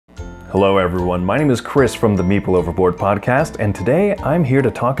Hello everyone, my name is Chris from the Meeple Overboard podcast, and today I'm here to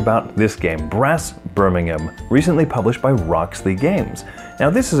talk about this game, Brass Birmingham, recently published by Roxley Games. Now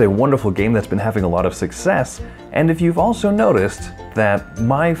this is a wonderful game that's been having a lot of success, and if you've also noticed that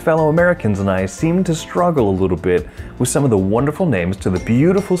my fellow Americans and I seem to struggle a little bit with some of the wonderful names to the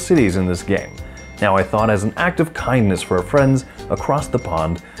beautiful cities in this game. Now I thought as an act of kindness for our friends across the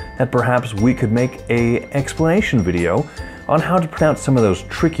pond that perhaps we could make an explanation video on how to pronounce some of those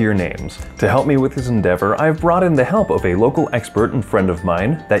trickier names. To help me with this endeavor, I've brought in the help of a local expert and friend of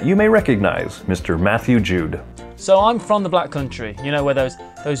mine that you may recognize, Mr. Matthew Jude. So I'm from the Black Country, you know, where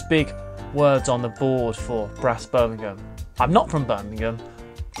those big words on the board for Brass Birmingham. I'm not from Birmingham,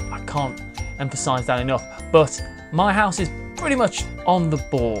 I can't emphasize that enough, but my house is pretty much on the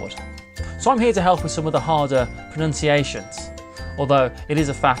board. So I'm here to help with some of the harder pronunciations. Although it is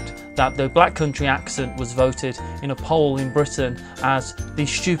a fact that the Black Country accent was voted in a poll in Britain as the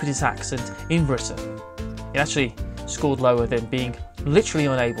stupidest accent in Britain. It actually scored lower than being literally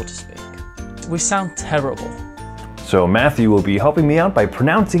unable to speak. We sound terrible. So Matthew will be helping me out by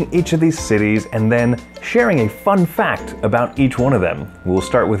pronouncing each of these cities and then sharing a fun fact about each one of them. We'll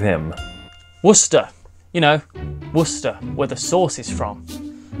start with him. Worcester. You know, Worcester, where the sauce is from.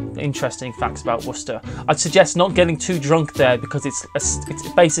 Interesting facts about Worcester. I'd suggest not getting too drunk there because it's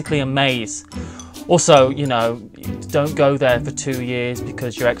basically a maze. Also, you know, don't go there for 2 years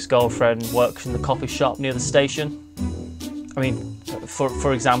because your ex-girlfriend works in the coffee shop near the station. I mean,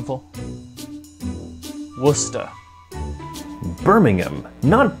 for example. Worcester. Birmingham,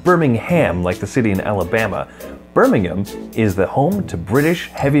 not Birmingham like the city in Alabama. Birmingham is the home to British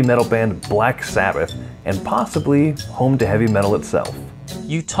heavy metal band Black Sabbath and possibly home to heavy metal itself.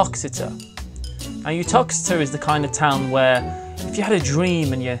 Uttoxeter. Now Uttoxeter is the kind of town where if you had a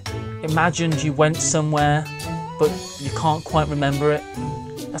dream and you imagined you went somewhere but you can't quite remember it,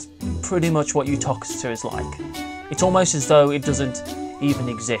 that's pretty much what Uttoxeter is like. It's almost as though it doesn't even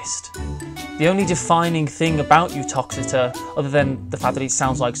exist. The only defining thing about Uttoxeter, other than the fact that it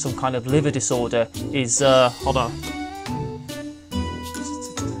sounds like some kind of liver disorder, is hold on.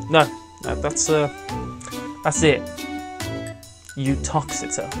 No, that's it.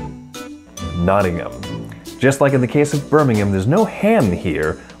 Uttoxeter. Nottingham. Just like in the case of Birmingham, there's no ham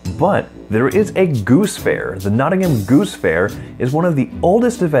here, but there is a goose fair. The Nottingham Goose Fair is one of the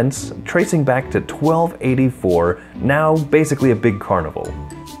oldest events tracing back to 1284, now basically a big carnival.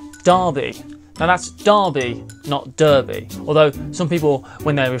 Derby. Now that's Derby, not Derby. Although some people,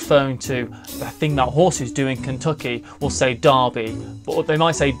 when they're referring to the thing that horses do in Kentucky, will say Derby, but they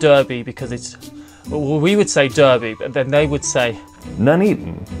might say Derby because it's, well, we would say Derby, but then they would say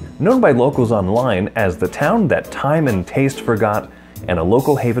Nuneaton, known by locals online as the town that time and taste forgot and a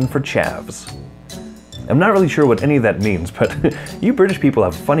local haven for chavs. I'm not really sure what any of that means, but you British people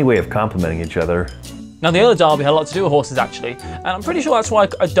have a funny way of complimenting each other. Now the other derby had a lot to do with horses actually, and I'm pretty sure that's why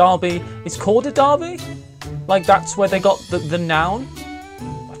a derby is called a derby. Like that's where they got the noun,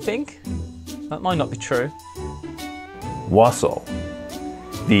 I think. That might not be true. Walsall.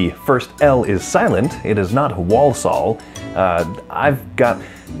 The first L is silent, it is not Walsall. I've got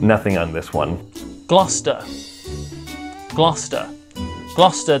nothing on this one. Gloucester. Gloucester.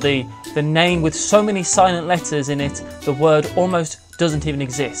 Gloucester, the name with so many silent letters in it, the word almost doesn't even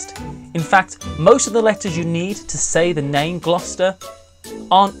exist. In fact, most of the letters you need to say the name Gloucester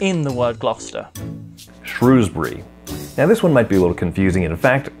aren't in the word Gloucester. Shrewsbury. Now this one might be a little confusing. In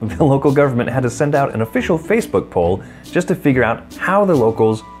fact, the local government had to send out an official Facebook poll just to figure out how the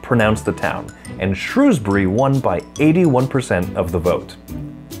locals pronounce the town. And Shrewsbury won by 81% of the vote.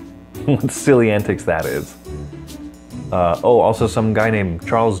 What silly antics that is. Oh, also some guy named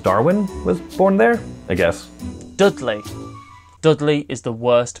Charles Darwin was born there, I guess. Dudley. Dudley is the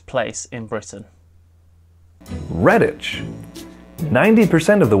worst place in Britain. Redditch.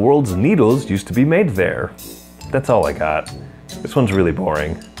 90% of the world's needles used to be made there. That's all I got. This one's really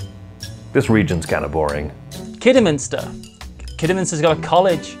boring. This region's kind of boring. Kidderminster. Kidderminster's got a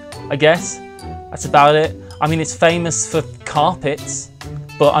college, I guess. That's about it. I mean, it's famous for carpets,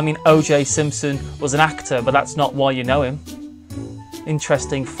 but I mean, O.J. Simpson was an actor, but that's not why you know him.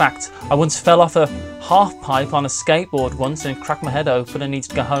 Interesting fact, I once fell off a half pipe on a skateboard once and cracked my head open and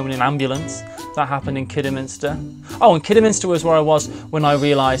needed to go home in an ambulance. That happened in Kidderminster. Oh, and Kidderminster was where I was when I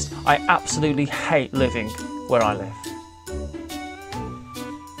realised I absolutely hate living where I live.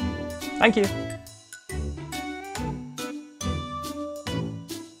 Thank you.